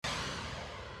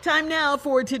Time now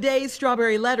for today's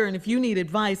Strawberry Letter. And if you need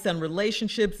advice on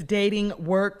relationships, dating,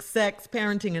 work, sex,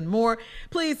 parenting, and more,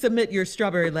 please submit your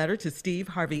Strawberry Letter to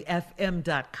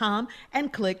steveharveyfm.com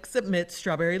and click Submit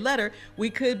Strawberry Letter.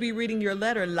 We could be reading your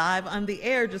letter live on the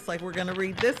air, just like we're going to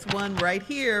read this one right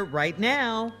here, right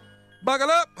now.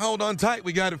 Buckle up. Hold on tight.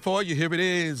 We got it for you. Here it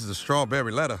is, the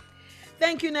Strawberry Letter.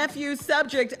 Thank you, nephew.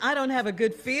 Subject, I don't have a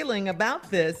good feeling about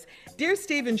this. Dear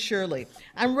Steve and Shirley,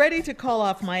 I'm ready to call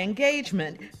off my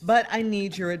engagement, but I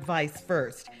need your advice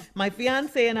first. My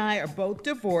fiance and I are both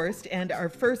divorced, and our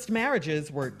first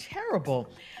marriages were terrible.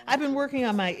 I've been working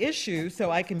on my issues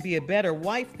so I can be a better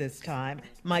wife this time.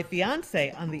 My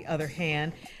fiance, on the other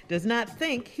hand, does not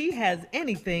think he has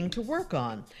anything to work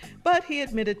on. But he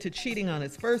admitted to cheating on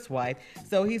his first wife,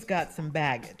 so he's got some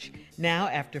baggage. Now,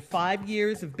 after 5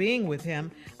 years of being with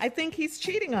him, I think he's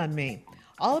cheating on me.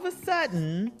 All of a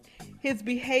sudden, his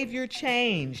behavior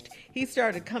changed. He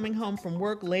started coming home from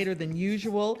work later than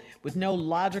usual with no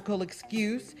logical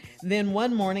excuse. Then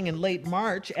one morning in late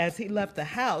March, as he left the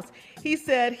house, he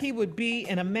said he would be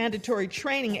in a mandatory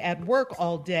training at work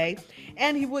all day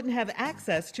and he wouldn't have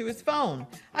access to his phone.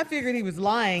 I figured he was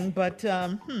lying, but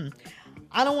I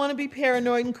don't want to be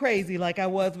paranoid and crazy like I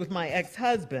was with my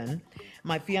ex-husband.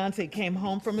 My fiance came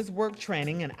home from his work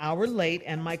training an hour late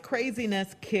and my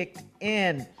craziness kicked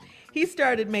in. He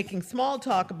started making small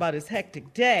talk about his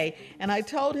hectic day, and I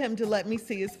told him to let me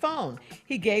see his phone.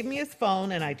 He gave me his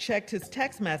phone, and I checked his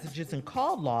text messages and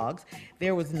call logs.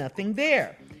 There was nothing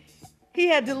there. He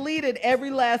had deleted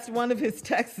every last one of his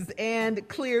texts and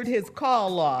cleared his call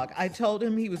log. I told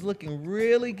him he was looking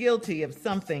really guilty of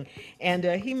something, and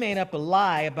he made up a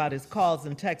lie about his calls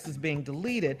and texts being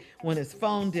deleted when his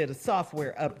phone did a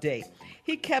software update.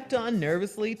 He kept on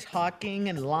nervously talking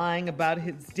and lying about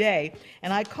his day,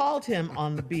 and I called him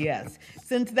on the BS.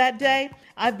 Since that day,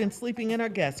 I've been sleeping in our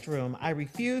guest room. I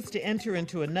refused to enter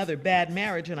into another bad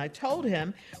marriage, and I told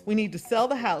him we need to sell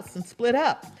the house and split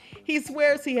up. He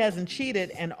swears he hasn't cheated,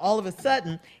 and all of a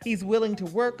sudden, he's willing to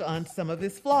work on some of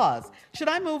his flaws. Should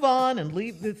I move on and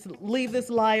leave this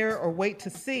liar, or wait to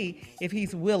see if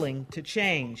he's willing to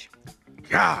change?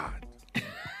 God.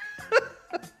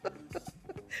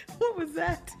 What was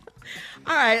that?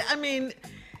 All right, I mean,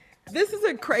 this is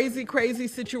a crazy, crazy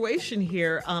situation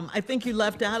here. I think you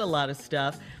left out a lot of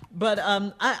stuff. But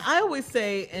I always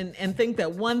say and think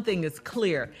that one thing is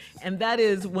clear, and that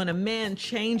is when a man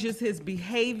changes his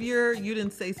behavior. You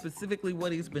didn't say specifically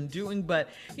what he's been doing, but,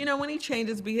 you know, when he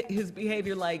changes his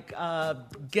behavior, like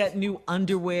get new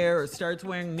underwear or starts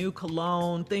wearing new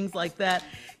cologne, things like that,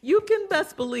 you can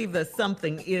best believe that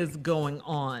something is going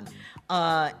on.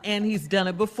 And he's done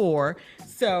it before.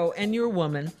 So, and you're a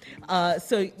woman.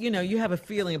 So, you know, you have a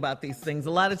feeling about these things.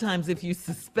 A lot of times if you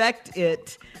suspect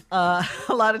it, a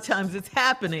lot of times it's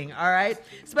happening, all right?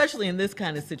 Especially in this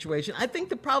kind of situation. I think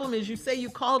the problem is you say you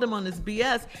called him on his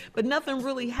BS, but nothing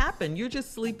really happened. You're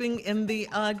just sleeping in the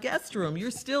guest room.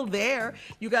 You're still there.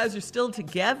 You guys are still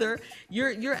together.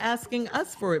 You're asking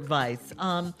us for advice.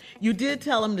 You did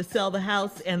tell him to sell the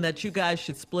house and that you guys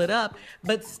should split up,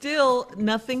 but still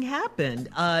nothing happened.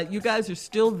 You guys are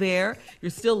still there.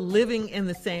 You're still living in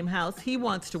the same house. He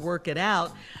wants to work it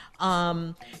out.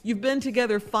 You've been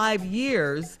together 5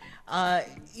 years.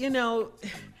 You know,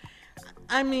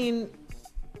 I mean,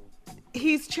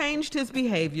 he's changed his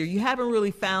behavior. You haven't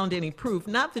really found any proof.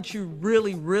 Not that you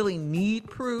really, really need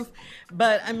proof,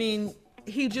 but I mean,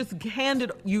 he just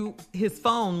handed you his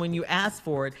phone when you asked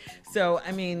for it. So,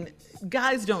 I mean,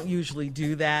 guys don't usually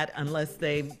do that unless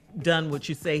they've done what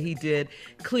you say he did,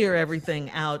 clear everything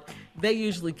out. They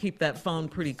usually keep that phone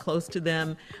pretty close to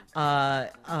them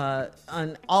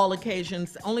on all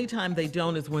occasions. Only time they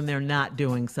don't is when they're not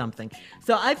doing something.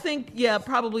 So I think, yeah,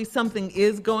 probably something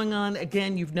is going on.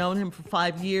 Again, you've known him for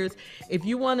 5 years. If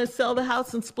you want to sell the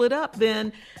house and split up,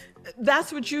 then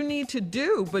that's what you need to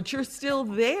do, but you're still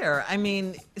there. I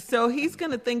mean, so he's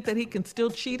going to think that he can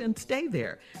still cheat and stay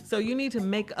there. So you need to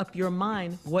make up your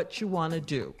mind what you want to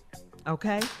do.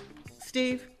 Okay?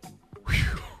 Steve?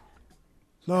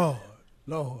 Lord.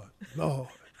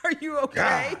 Are you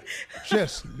okay? God,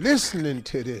 just listening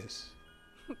to this.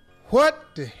 What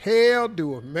the hell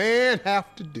do a man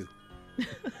have to do?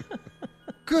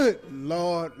 Good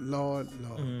Lord.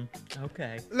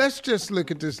 Okay. Let's just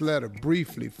look at this letter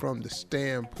briefly from the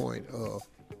standpoint of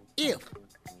if.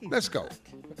 Let's go.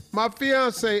 My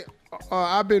fiance,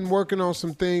 I've been working on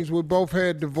some things. We both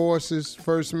had divorces,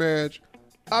 first marriage.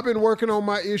 I've been working on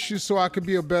my issues so I could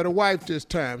be a better wife this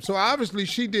time. So obviously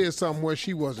she did something where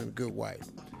she wasn't a good wife.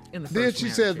 Then she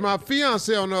says, my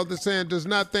fiance on the other hand does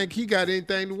not think he got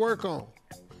anything to work on.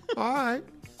 All right.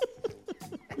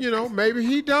 You know, maybe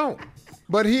he don't.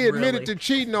 But he admitted Really? to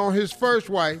cheating on his first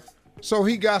wife, so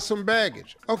he got some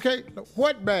baggage. Okay,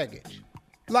 what baggage?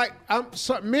 Like,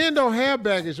 men don't have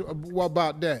baggage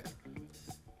about that.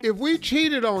 If we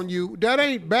cheated on you, that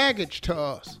ain't baggage to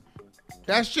us.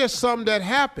 That's just something that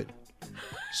happened.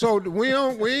 So we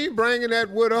ain't bringing that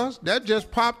with us. That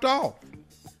just popped off.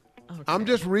 Okay. I'm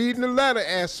just reading the letter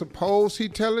as suppose he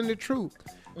telling the truth.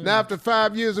 Now, after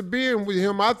 5 years of being with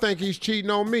him, I think he's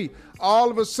cheating on me. All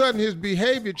of a sudden, his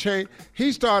behavior changed.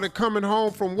 He started coming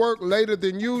home from work later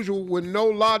than usual with no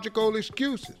logical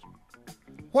excuses.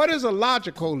 What is a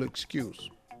logical excuse?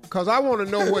 Because I want to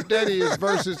know what that is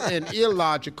versus an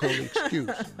illogical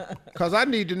excuse. Because I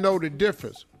need to know the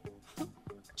difference.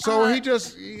 So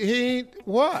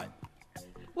what?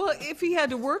 Well, if he had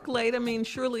to work late, I mean,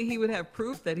 surely he would have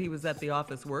proof that he was at the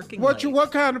office working late.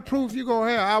 What kind of proof you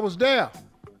gonna have? I was there.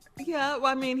 Yeah, well,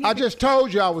 I mean, I just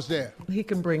told you I was there. he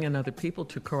can bring in other people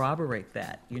to corroborate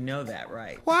that. You know that,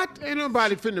 right? What? Ain't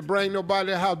nobody finna bring nobody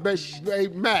to the house.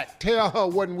 Baby, Mac, tell her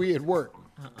wasn't we at work.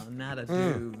 Not a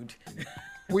dude.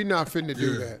 We not finna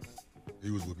do that.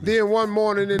 He was with me. Then one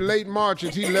morning in late March,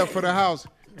 as he left for the house,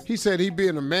 he said he'd be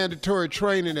in a mandatory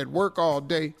training at work all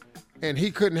day, and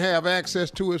he couldn't have access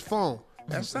to his phone.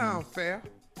 That sounds fair.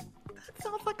 That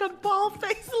sounds like a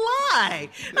bald-faced lie.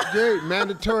 Jay,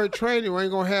 mandatory training, you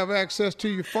ain't gonna have access to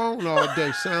your phone all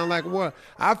day. Sound like what?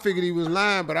 I figured he was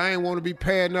lying, but I ain't want to be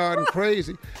paranoid and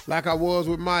crazy like I was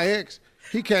with my ex.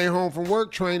 He came home from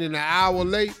work training an hour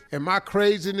late, and my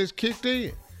craziness kicked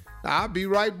in. Now, I'll be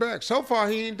right back. So far,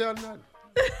 he ain't done nothing.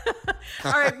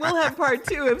 All right, we'll have part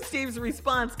 2 of Steve's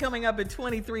response coming up at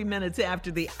 23 minutes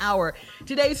after the hour.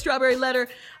 Today's Strawberry Letter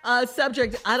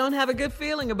subject, I don't have a good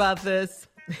feeling about this.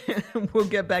 We'll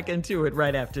get back into it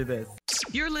right after this.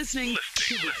 You're listening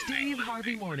to the Steve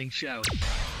Harvey Morning Show.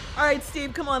 All right,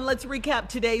 Steve, come on. Let's recap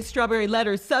today's Strawberry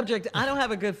Letter subject. I don't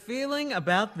have a good feeling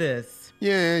about this.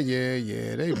 Yeah.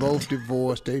 They both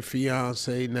divorced. They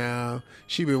fiance now.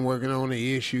 She been working on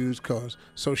the issues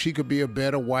so she could be a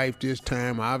better wife this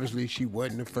time. Obviously, she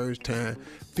wasn't the first time.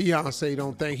 Fiance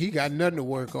don't think he got nothing to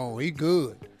work on. He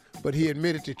good. But he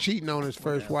admitted to cheating on his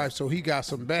first wife, so he got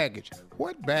some baggage.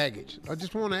 What baggage? I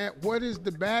just want to ask, what is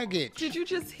the baggage? Did you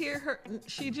just hear her?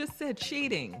 She just said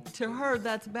cheating. To her,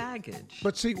 that's baggage.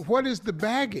 But see, what is the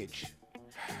baggage?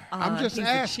 I'm just he's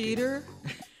asking. A cheater?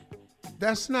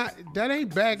 That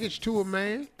ain't baggage to a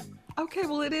man. Okay,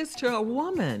 well, it is to a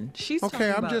woman. She's okay.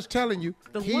 talking I'm about just telling you,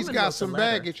 he's woman got wrote some the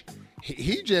letter. baggage.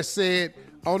 He just said,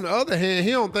 on the other hand,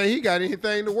 he don't think he got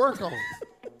anything to work on.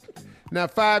 Now,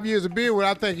 5 years of being with,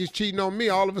 I think he's cheating on me.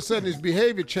 All of a sudden, his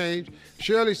behavior changed.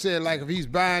 Shirley said, like, if he's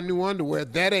buying new underwear,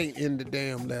 that ain't in the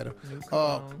damn letter.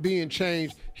 Being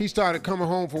changed. He started coming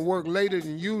home from work later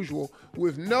than usual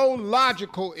with no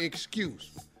logical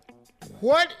excuse.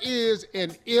 What is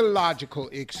an illogical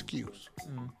excuse?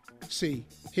 See,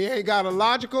 he ain't got a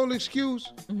logical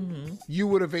excuse. You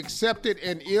would have accepted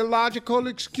an illogical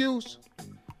excuse?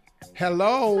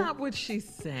 Hello? That's not what she's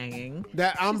saying.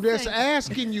 I'm just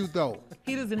asking you, though.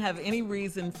 He doesn't have any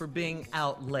reason for being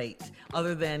out late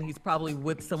other than he's probably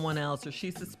with someone else or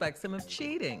she suspects him of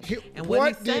cheating. And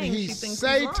what did he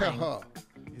say to her?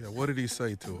 Yeah, what did he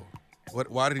say to her?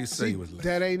 Why did he say he was late?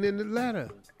 That ain't in the letter.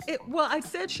 Well, I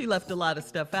said she left a lot of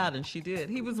stuff out, and she did.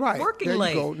 He was Right. working there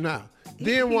late. You go. Now,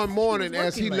 then one morning,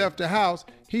 as he left the house,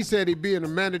 he said he'd be in a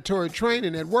mandatory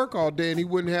training at work all day and he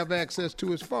wouldn't have access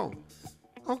to his phone.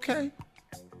 Okay.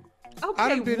 I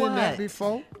done been in that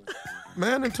before.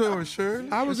 Mandatory,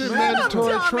 Shirley. I was in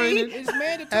mandatory training It's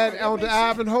mandatory. on the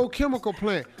Ivanhoe Chemical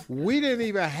Plant. We didn't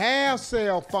even have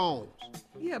cell phones.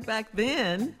 Yeah, back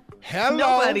then. Hello.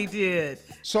 Nobody did.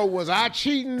 So was I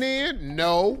cheating then?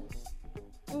 No.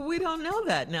 Well, we don't know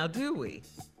that now, do we?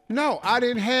 No, I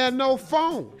didn't have no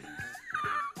phone.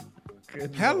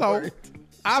 Good Hello. Lord.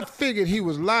 I figured he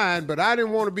was lying, but I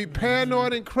didn't want to be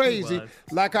paranoid and crazy was.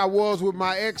 like I was with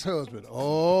my ex-husband.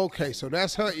 Okay, so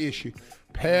that's her issue.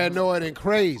 Paranoid and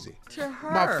crazy. To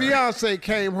her. My fiance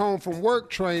came home from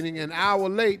work training an hour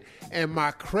late, and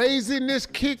my craziness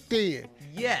kicked in.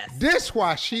 Yes. This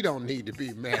why she don't need to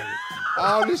be married.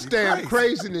 All this damn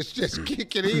craziness just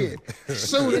kicking in. As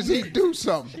soon as he do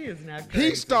something. She is not crazy.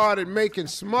 He started making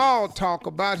small talk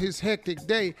about his hectic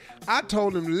day. I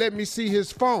told him to let me see his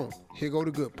phone. Here go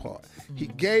the good part. He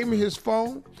gave me his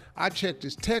phone. I checked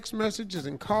his text messages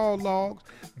and call logs.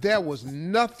 There was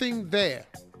nothing there.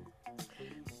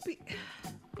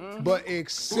 But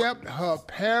except her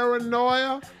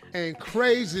paranoia and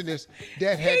craziness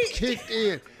that had kicked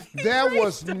in. There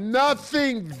was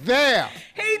nothing there.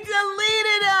 He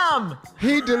deleted them.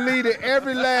 He deleted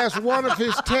every last one of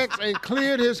his texts and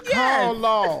cleared his call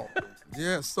log.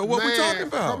 Yeah, so what we talking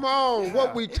about? Come on,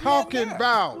 what we talking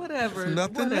about? Whatever.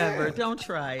 nothing Whatever. there. Don't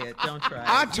try it. Don't try it.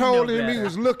 I You told know him he better.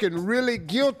 was looking really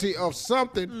guilty of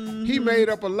something. He made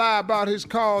up a lie about his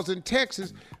calls in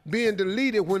Texas being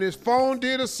deleted when his phone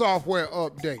did a software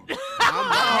update.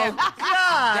 God,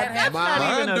 that's Mine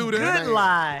not even a do good that.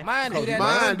 lie. Mine do that.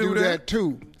 Mine do do that. that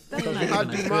too. That's Because not when I even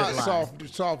a do good my lie.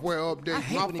 software updates,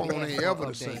 hate my when he phone has ain't ever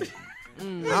the software same. updates. I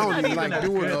don't even Even like a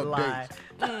doing good updates.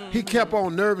 lie. He kept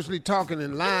on nervously talking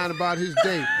and lying about his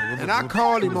day. And I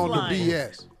called him on the lying?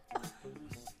 BS.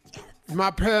 My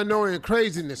paranoia and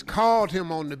craziness called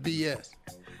him on the BS.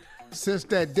 Since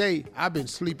that day, I've been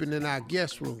sleeping in our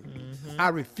guest room. I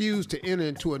refused to enter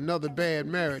into another bad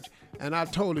marriage, and I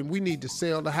told him we need to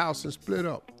sell the house and split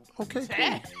up. Okay,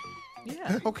 cool.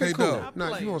 Yeah. Okay, Hey, cool. dog.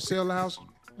 Now, you want to sell the house,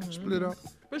 split up?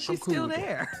 But I'm she's cool still with that.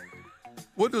 there.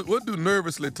 What do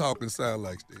nervously talking sound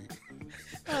like, Steve?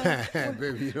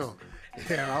 Baby,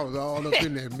 yeah, I was all up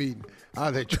in that meeting. I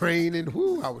was at training.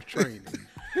 Whoo, I was training.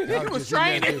 I was just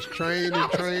in there just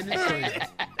training.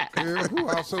 Yeah, whoo,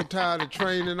 I was so tired of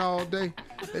training all day.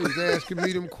 They was asking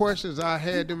me them questions. I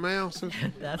had them answers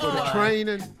That's for the why.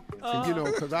 training. And,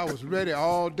 because I was ready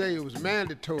all day. It was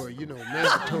mandatory,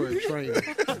 mandatory training.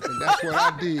 And that's what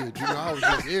I did. I was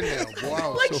just in there, boy. I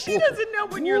was Like she doesn't know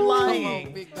when you're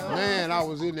lying. Big dog. Man, I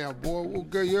was in there, boy. Well,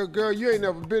 girl, you ain't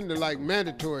never been to like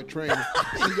mandatory training.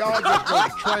 See, y'all just go to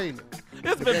training.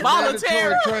 It's But been that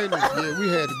voluntary. mandatory training, yeah, we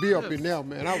had to be up in there,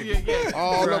 man. I was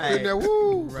all up Right. in there.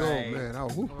 Woo, Right. oh,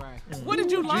 man. Woo. What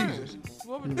did you learn? Jesus.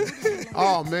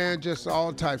 Oh man, just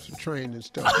all types of training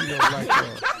stuff.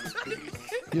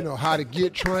 How to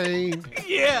get trained.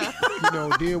 Yeah.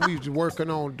 Then we was working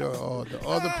on the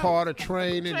other part of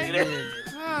training, and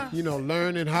then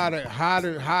learning how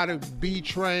to be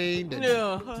trained, and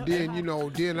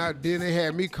then they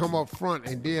had me come up front,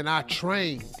 and then I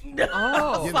trained.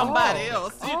 Oh, somebody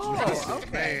else.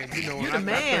 Man, You're the I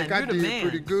man. think I You're the did man.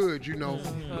 pretty good,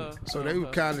 So they were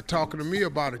kind of talking to me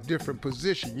about a different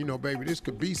position. Baby, this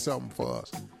could be something for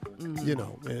us.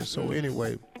 And so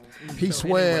anyway, he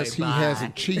swears he bye.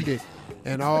 hasn't cheated,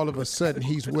 and all of a sudden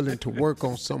he's willing to work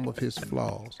on some of his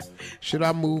flaws. Should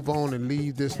I move on and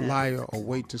leave this liar, or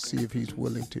wait to see if he's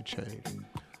willing to change?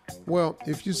 Well,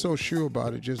 if you're so sure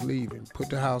about it, just leave him. Put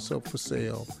the house up for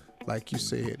sale, like you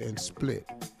said, and split.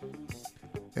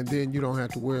 And then you don't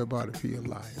have to worry about if he's a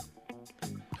liar.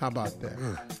 How about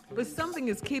that? But something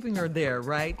is keeping her there,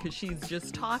 right? Because she's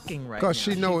just talking right now. Because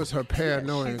she knows her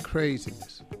paranoia and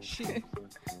craziness. She,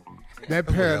 That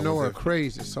paranoia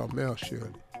crazy is something else,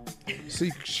 Shirley.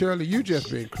 See, Shirley, you just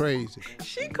been crazy.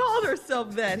 she called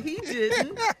herself that. He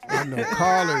didn't. I know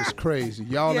Carla is crazy.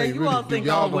 Y'all Yeah, ain't you really all think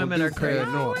y'all all don't women do are crazy.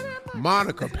 paranoia.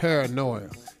 Monica paranoia.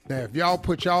 Now, if y'all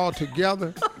put y'all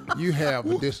together, you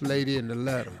have this lady in the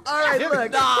letter. All right,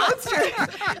 look.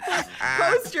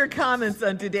 Post your comments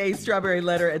on today's Strawberry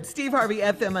Letter at Steve Harvey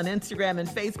FM on Instagram and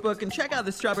Facebook, and check out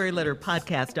the Strawberry Letter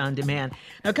podcast on demand.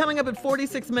 Now, coming up at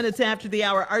 46 minutes after the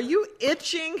hour, are you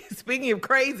itching? Speaking of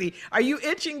crazy, are you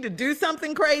itching to do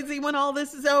something crazy when all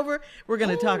this is over? We're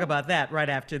going to talk about that right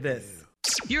after this.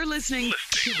 You're listening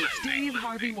to the Steve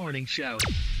Harvey Morning Show.